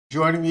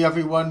Joining me,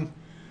 everyone.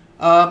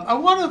 I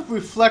want to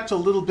reflect a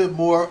little bit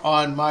more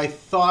on my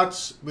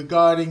thoughts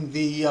regarding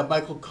the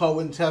Michael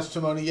Cohen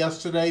testimony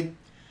yesterday.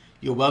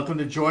 You're welcome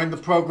to join the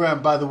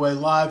program, by the way,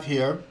 live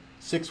here.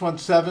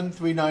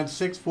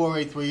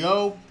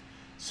 617-396-4830.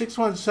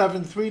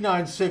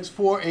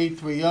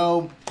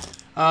 617-396-4830.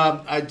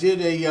 I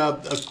did a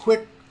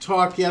quick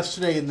talk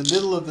yesterday in the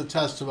middle of the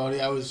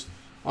testimony. I was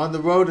on the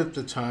road at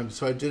the time,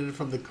 so I did it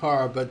from the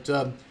car, but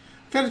I've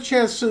had a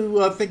chance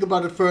to think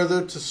about it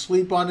further, to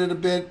sleep on it a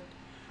bit.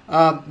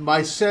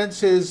 My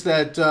sense is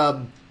that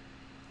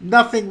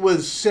nothing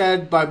was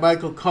said by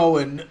Michael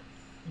Cohen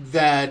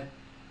that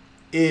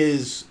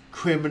is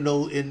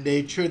criminal in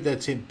nature,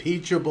 that's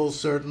impeachable,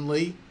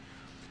 certainly.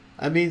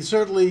 I mean,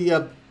 certainly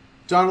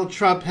Donald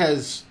Trump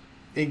has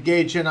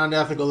engaged in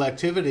unethical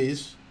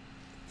activities,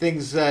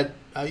 things that,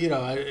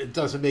 it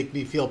doesn't make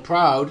me feel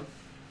proud.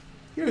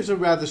 He's a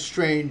rather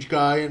strange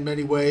guy in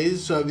many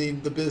ways. I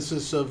mean, the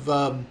business of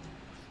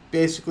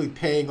basically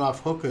paying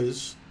off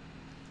hookers,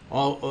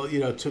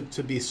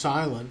 to be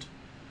silent.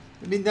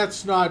 I mean,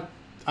 that's not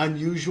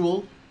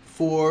unusual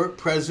for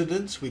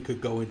presidents. We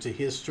could go into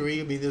history.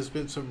 I mean, there's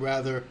been some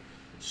rather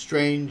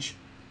strange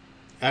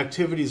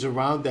activities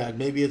around that.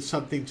 Maybe it's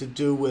something to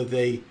do with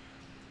an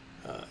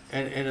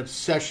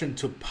obsession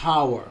to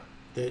power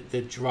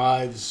that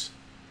drives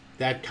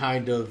that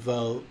kind of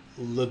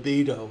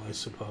libido, I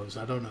suppose.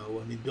 I don't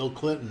know. I mean, Bill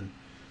Clinton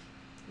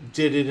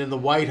did it in the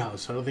White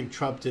House. I don't think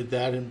Trump did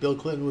that. And Bill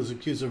Clinton was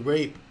accused of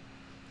rape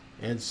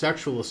and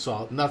sexual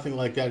assault. Nothing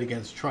like that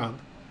against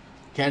Trump.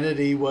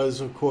 Kennedy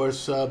was, of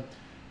course, the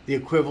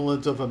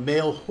equivalent of a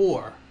male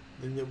whore,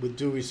 with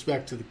due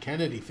respect to the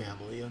Kennedy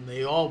family, and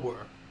they all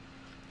were.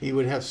 He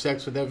would have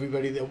sex with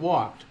everybody that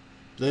walked.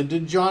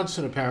 Lyndon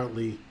Johnson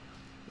apparently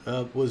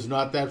was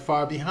not that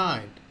far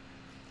behind.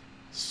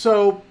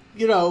 So,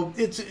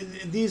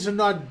 these are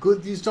not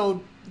good. These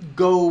don't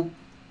go.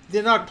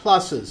 They're not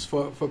pluses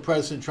for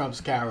President Trump's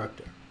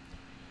character.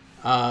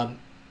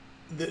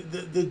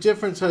 The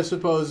difference, I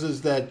suppose,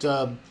 is that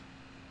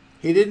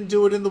he didn't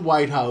do it in the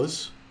White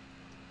House.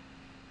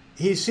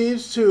 He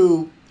seems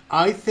to,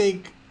 I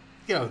think,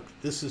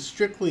 this is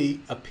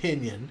strictly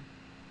opinion.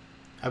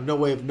 I have no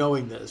way of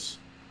knowing this.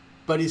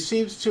 But he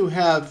seems to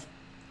have,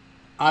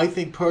 I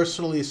think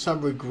personally,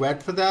 some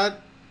regret for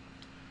that.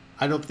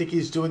 I don't think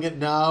he's doing it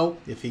now.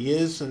 If he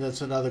is, then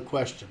that's another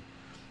question.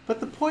 But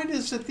the point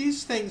is that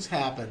these things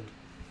happened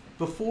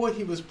before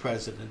he was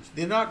president.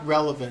 They're not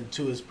relevant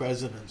to his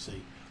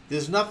presidency.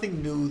 There's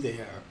nothing new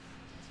there.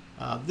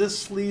 This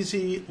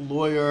sleazy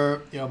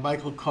lawyer,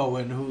 Michael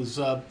Cohen, who's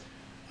an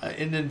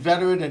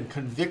inveterate and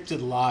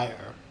convicted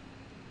liar.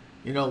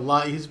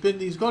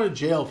 He's gone to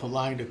jail for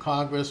lying to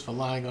Congress, for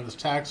lying on his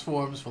tax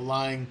forms, for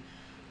lying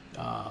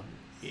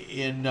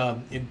in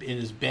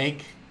his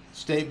bank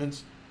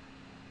statements.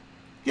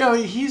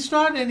 He's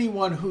not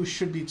anyone who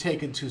should be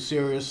taken too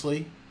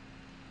seriously.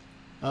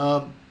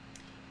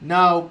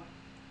 Now,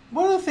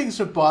 one of the things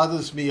that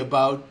bothers me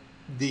about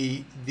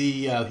the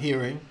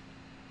hearing,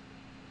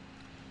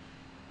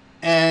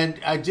 and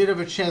I did have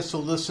a chance to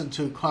listen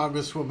to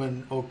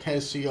Congresswoman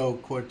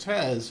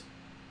Ocasio-Cortez,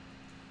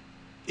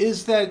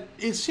 is that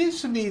it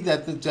seems to me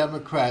that the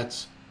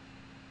Democrats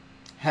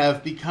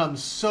have become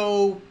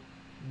so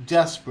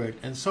desperate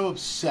and so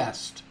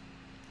obsessed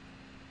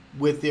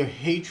with their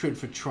hatred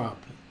for Trump.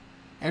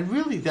 And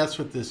really that's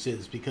what this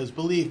is, because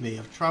believe me,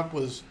 if Trump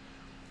was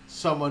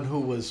someone who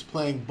was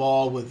playing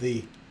ball with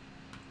the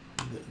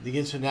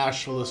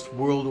internationalist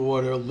world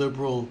order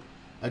liberal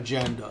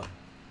agenda,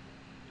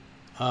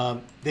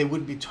 they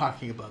wouldn't be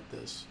talking about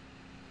this.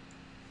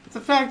 But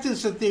the fact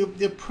is that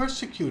they're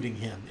persecuting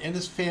him and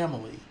his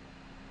family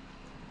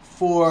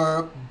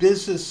for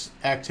business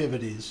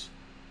activities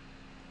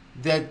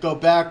that go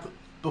back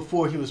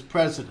before he was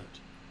president.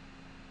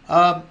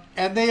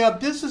 And they are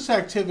business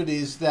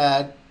activities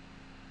that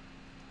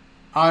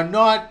are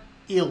not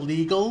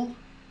illegal,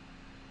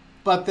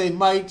 but they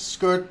might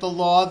skirt the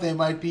law. They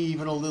might be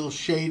even a little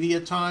shady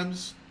at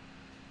times.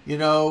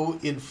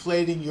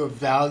 Inflating your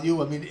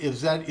value. I mean,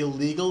 is that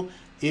illegal?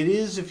 It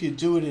is if you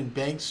do it in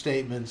bank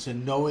statements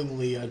and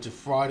knowingly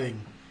defrauding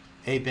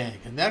a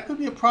bank. And that could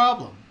be a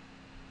problem.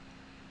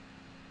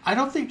 I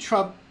don't think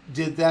Trump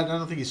did that. I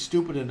don't think he's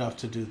stupid enough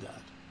to do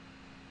that.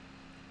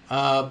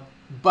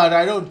 But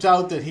I don't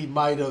doubt that he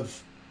might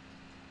have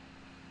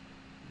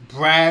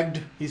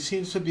bragged. He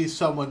seems to be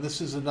someone,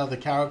 this is another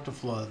character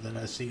flaw that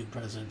I see in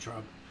President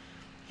Trump.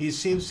 He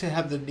seems to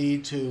have the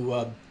need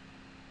to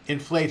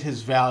inflate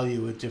his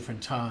value at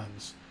different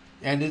times.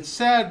 And it's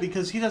sad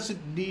because he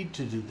doesn't need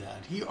to do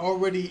that. He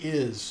already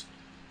is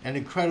an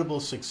incredible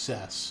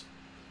success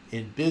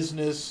in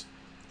business,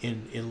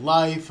 in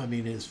life. I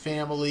mean, his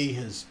family,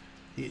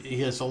 he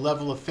has a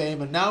level of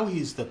fame, and now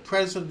he's the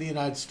president of the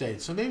United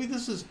States. So maybe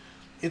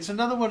it's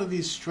another one of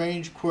these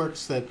strange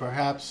quirks that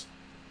perhaps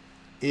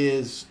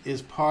is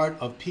part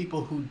of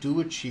people who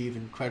do achieve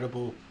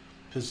incredible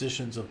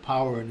positions of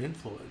power and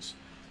influence.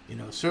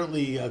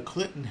 Certainly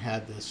Clinton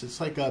had this.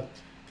 It's like a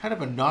kind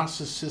of a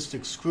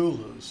narcissistic screw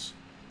loose.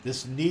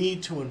 This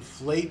need to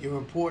inflate your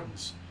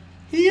importance.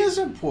 He is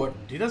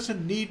important. He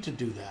doesn't need to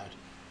do that.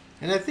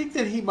 And I think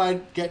that he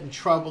might get in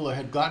trouble or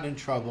had gotten in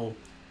trouble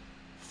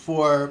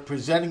for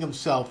presenting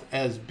himself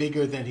as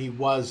bigger than he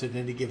was at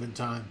any given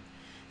time.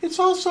 It's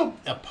also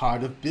a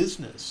part of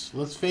business.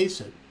 Let's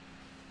face it,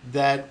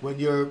 that when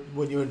you're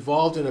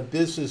involved in a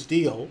business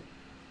deal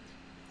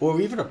or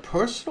even a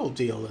personal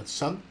deal at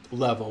some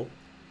level,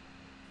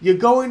 you're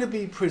going to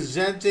be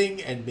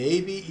presenting and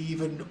maybe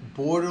even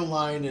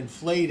borderline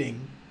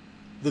inflating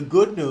the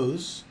good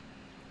news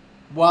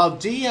while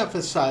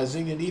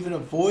de-emphasizing and even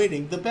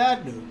avoiding the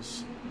bad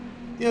news.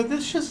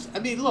 This just,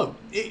 look,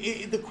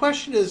 the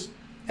question is,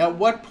 at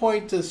what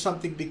point does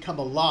something become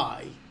a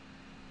lie?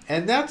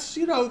 And that's,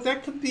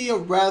 that can be a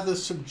rather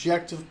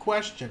subjective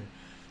question.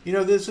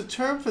 There's a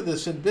term for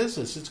this in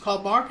business. It's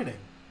called marketing.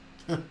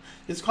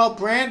 It's called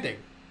branding.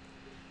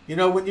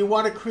 When you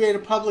want to create a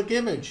public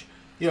image,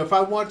 if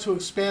I want to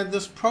expand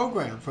this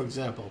program, for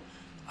example,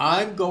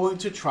 I'm going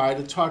to try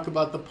to talk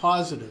about the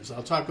positives.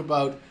 I'll talk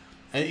about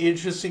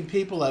interesting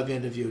people I've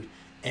interviewed.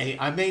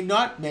 I may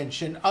not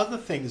mention other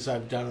things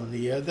I've done on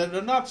the air that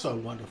are not so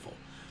wonderful.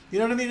 You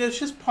know what I mean? It's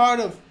just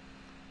part of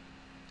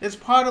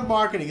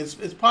marketing.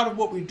 It's part of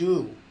what we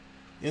do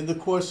in the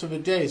course of a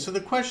day. So the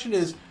question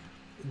is,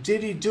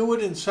 did he do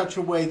it in such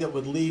a way that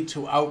would lead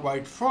to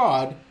outright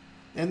fraud?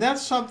 And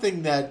that's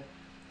something that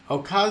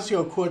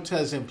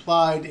Ocasio-Cortez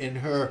implied in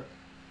her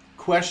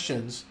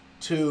questions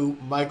to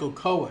Michael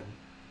Cohen.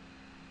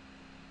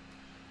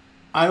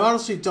 I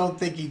honestly don't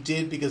think he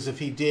did, because if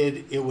he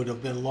did, it would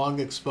have been long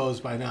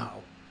exposed by now.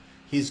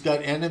 He's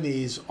got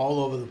enemies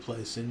all over the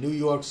place. In New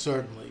York,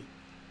 certainly.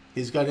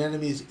 He's got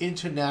enemies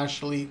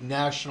internationally,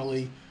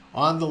 nationally,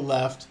 on the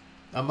left,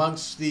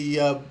 amongst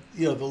the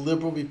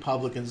liberal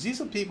Republicans.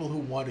 These are people who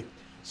want to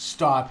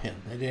stop him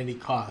at any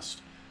cost.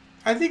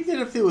 I think that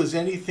if there was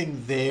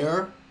anything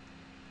there,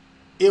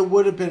 it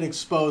would have been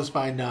exposed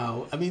by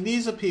now.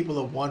 These are people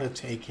that want to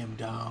take him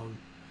down.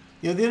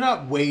 They're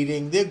not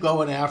waiting. They're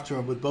going after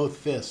him with both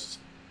fists.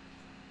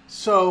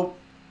 So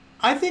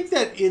I think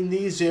that in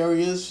these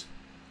areas,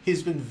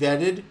 he's been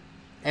vetted.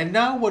 And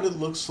now what it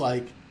looks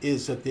like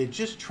is that they're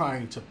just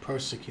trying to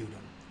persecute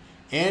him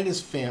and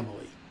his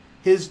family,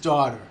 his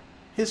daughter,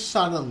 his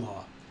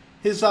son-in-law,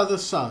 his other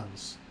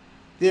sons.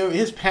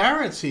 His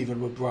parents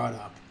even were brought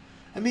up.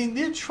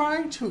 They're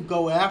trying to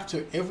go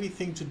after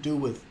everything to do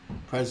with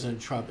President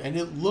Trump. And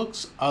it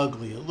looks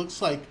ugly. It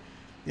looks like,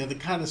 the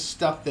kind of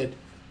stuff that,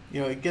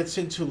 it gets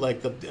into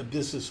like the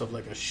business of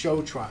like a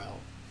show trial.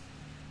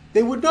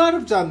 They would not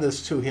have done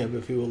this to him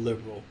if he were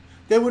liberal.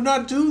 They would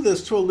not do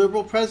this to a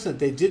liberal president.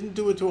 They didn't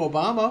do it to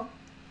Obama.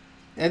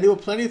 And there were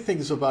plenty of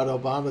things about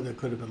Obama that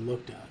could have been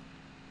looked at.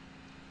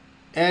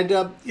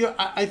 And,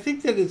 I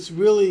think that it's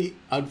really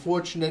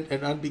unfortunate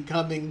and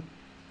unbecoming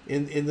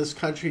in this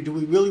country. Do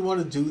we really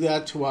want to do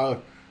that to our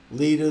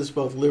leaders,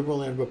 both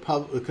liberal and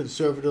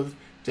conservative,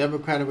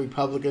 Democrat and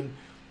Republican?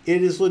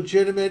 It is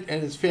legitimate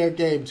and it's fair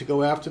game to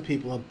go after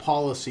people on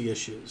policy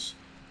issues.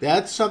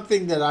 That's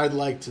something that I'd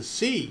like to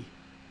see,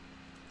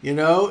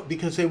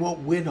 because they won't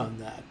win on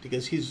that,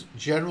 because he's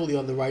generally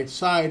on the right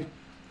side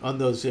on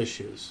those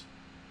issues.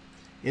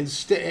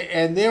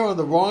 And they're on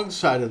the wrong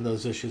side on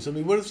those issues.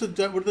 What do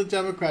the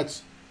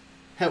Democrats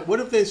have? What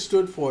have they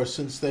stood for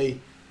since they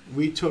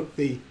retook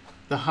the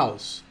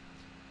House?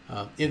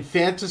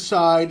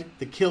 Infanticide,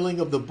 the killing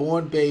of the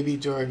born baby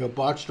during a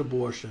botched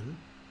abortion.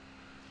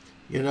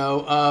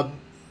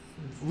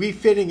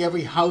 Refitting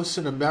every house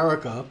in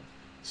America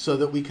so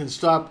that we can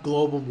stop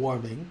global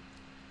warming,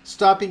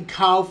 stopping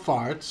cow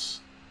farts,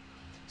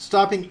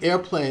 stopping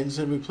airplanes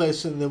and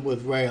replacing them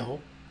with rail.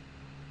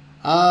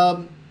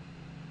 What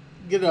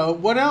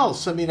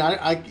else?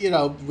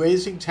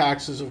 Raising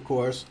taxes, of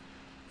course.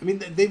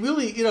 They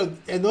really,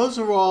 and those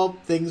are all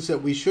things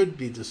that we should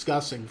be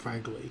discussing,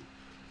 frankly.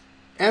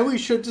 And we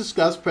should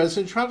discuss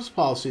President Trump's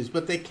policies,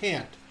 but they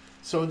can't.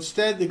 So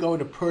instead, they're going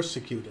to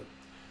persecute him.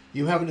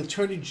 You have an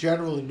attorney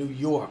general in New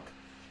York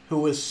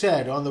who has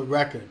said on the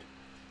record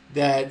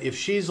that if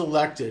she's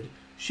elected,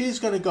 she's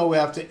going to go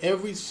after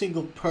every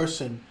single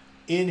person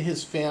in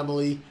his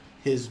family,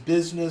 his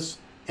business,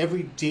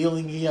 every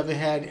dealing he ever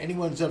had,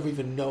 anyone's ever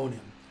even known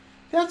him.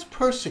 That's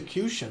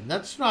persecution.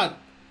 That's not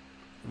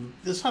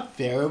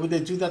fair. Would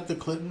they do that to the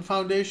Clinton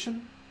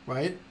Foundation,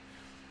 right?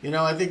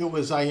 I think it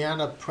was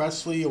Ayanna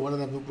Pressley or one of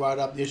them who brought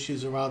up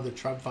issues around the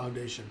Trump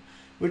Foundation,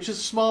 which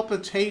is small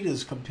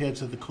potatoes compared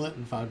to the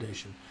Clinton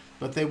Foundation.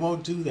 But they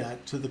won't do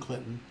that to the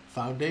Clinton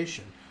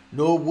Foundation,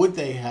 nor would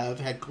they have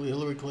had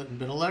Hillary Clinton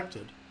been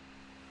elected.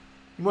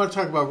 You want to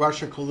talk about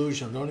Russia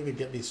collusion, don't even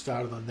get me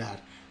started on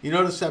that. You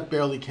notice that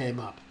barely came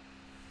up.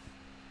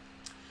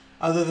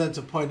 Other than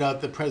to point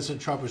out that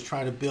President Trump was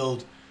trying to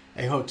build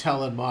a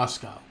hotel in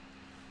Moscow.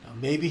 Now,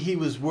 maybe he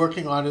was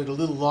working on it a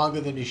little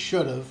longer than he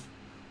should have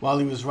while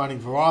he was running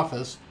for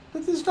office,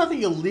 but there's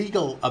nothing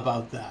illegal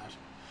about that.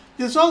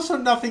 There's also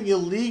nothing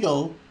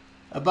illegal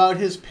about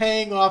his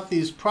paying off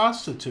these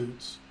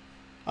prostitutes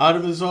out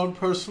of his own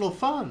personal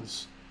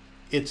funds.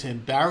 It's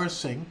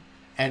embarrassing,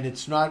 and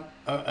it's not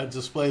a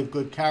display of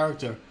good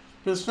character,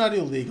 but it's not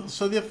illegal.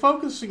 So they're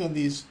focusing on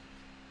these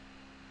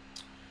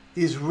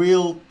these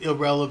real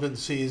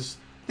irrelevancies,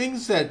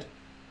 things that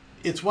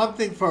it's one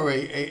thing for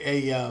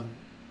an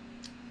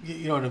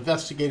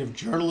investigative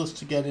journalist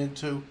to get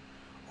into,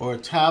 or a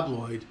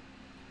tabloid,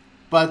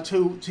 but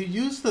to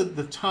use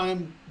the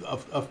time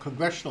of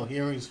congressional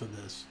hearings for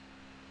this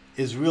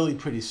is really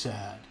pretty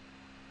sad.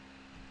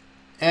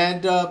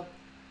 And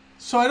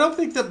so I don't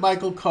think that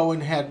Michael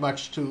Cohen had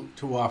much to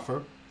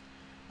offer.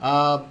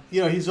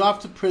 He's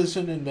off to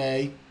prison in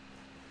May,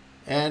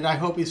 and I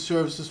hope he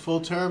serves his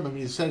full term. I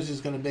mean, he says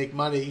he's going to make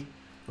money,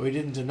 or he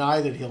didn't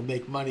deny that he'll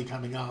make money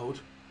coming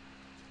out.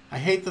 I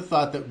hate the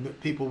thought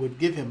that people would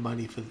give him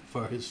money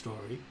for his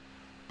story,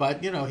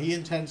 but, he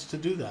intends to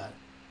do that.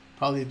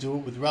 Probably do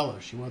it with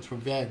relish. He wants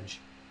revenge.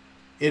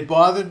 It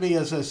bothered me,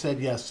 as I said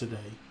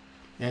yesterday,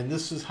 and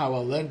this is how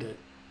I'll end it,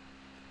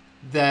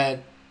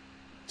 that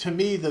to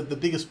me the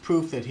biggest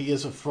proof that he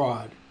is a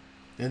fraud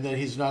and that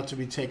he's not to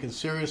be taken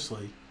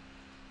seriously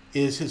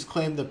is his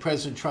claim that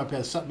President Trump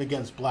has something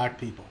against black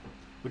people,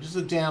 which is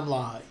a damn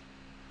lie.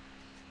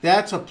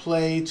 That's a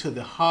play to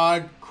the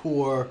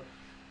hardcore,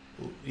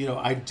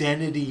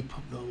 identity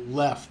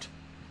left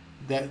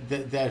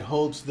that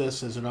holds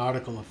this as an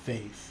article of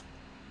faith.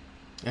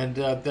 And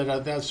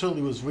that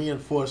certainly was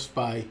reinforced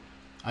by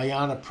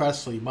Ayanna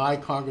Pressley, my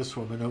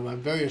congresswoman, who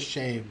I'm very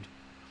ashamed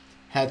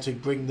had to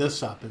bring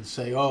this up and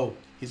say, oh,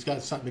 he's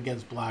got something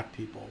against black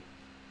people.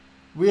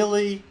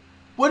 Really?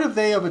 What have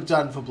they ever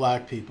done for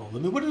black people? I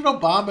mean, what did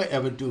Obama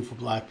ever do for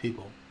black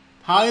people?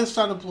 Highest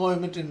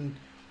unemployment in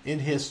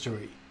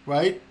history,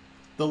 right?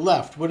 The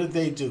left, what did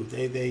they do?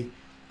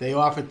 They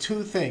offered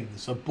two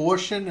things,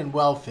 abortion and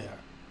welfare.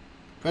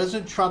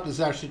 President Trump is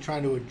actually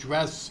trying to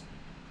address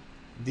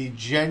the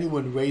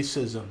genuine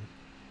racism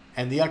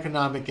and the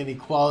economic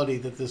inequality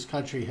that this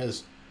country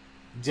has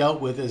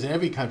dealt with, as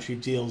every country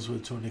deals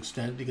with to an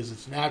extent because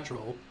it's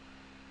natural,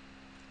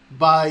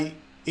 by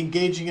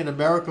engaging in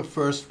America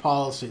First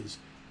policies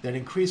that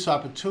increase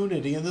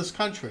opportunity in this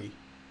country,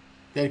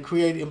 that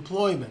create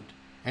employment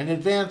and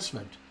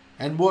advancement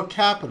and more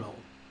capital.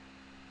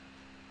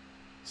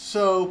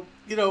 So,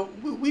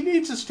 we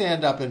need to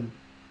stand up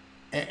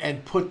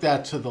and put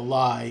that to the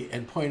lie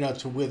and point out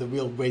to where the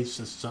real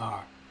racists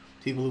are,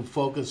 people who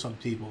focus on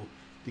people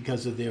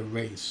because of their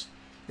race.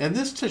 And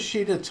this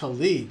Tashida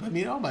Tlaib, I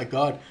mean, oh my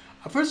God.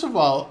 First of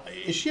all,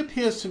 she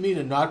appears to me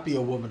to not be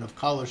a woman of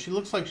color. She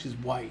looks like she's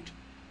white.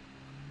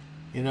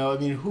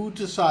 Who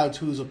decides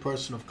who's a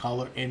person of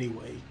color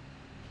anyway?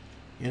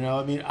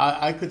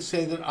 I could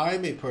say that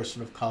I'm a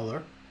person of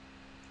color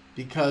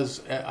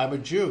because I'm a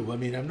Jew. I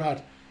mean, I'm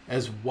not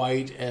as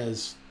white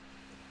as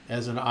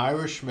an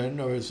Irishman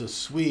or as a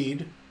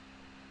Swede.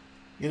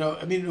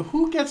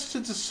 Who gets to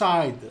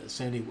decide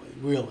this anyway,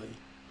 really?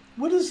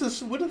 What is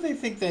this? What do they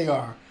think they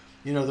are?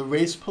 The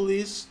race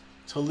police,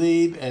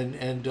 Tlaib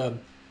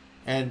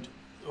and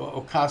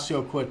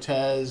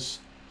Ocasio-Cortez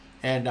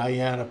and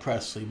Ayanna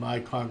Pressley, my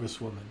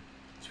congresswoman.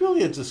 It's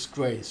really a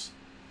disgrace.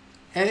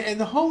 And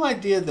the whole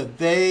idea that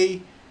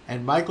they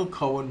and Michael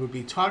Cohen would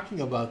be talking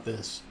about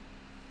this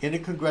in a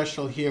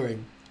congressional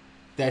hearing,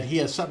 that he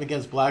has something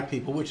against black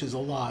people, which is a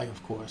lie,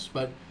 of course.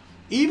 But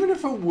even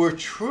if it were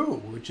true,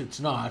 which it's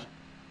not,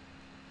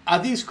 are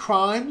these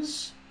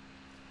crimes?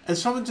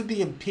 Is someone to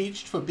be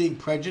impeached for being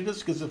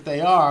prejudiced? Because if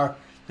they are,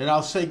 then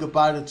I'll say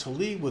goodbye to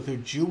Tlaib with her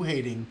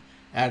Jew-hating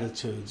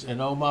attitudes, and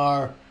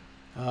Ilhan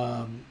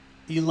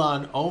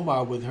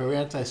Omar with her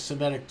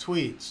anti-Semitic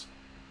tweets,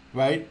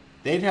 right?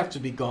 They'd have to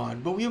be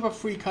gone. But we have a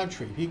free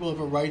country. People have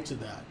a right to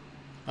that.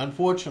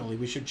 Unfortunately,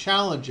 we should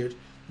challenge it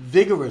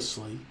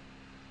vigorously,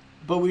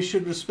 but we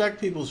should respect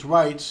people's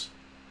rights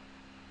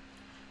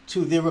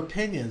to their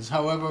opinions,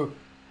 however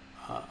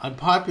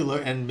unpopular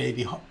and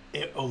maybe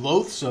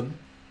loathsome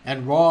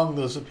and wrong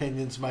those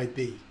opinions might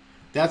be.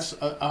 That's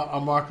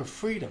a mark of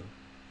freedom.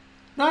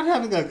 Not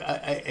having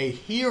a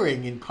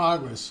hearing in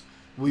Congress,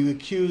 we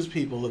accuse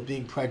people of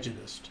being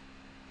prejudiced,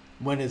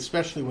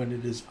 especially when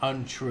it is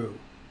untrue.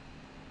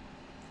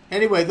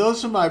 Anyway,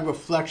 those are my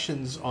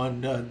reflections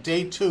on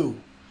day 2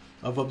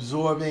 of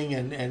absorbing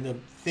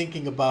and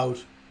thinking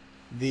about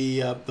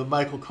the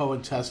Michael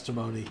Cohen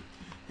testimony.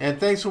 And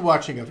thanks for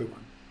watching,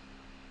 everyone.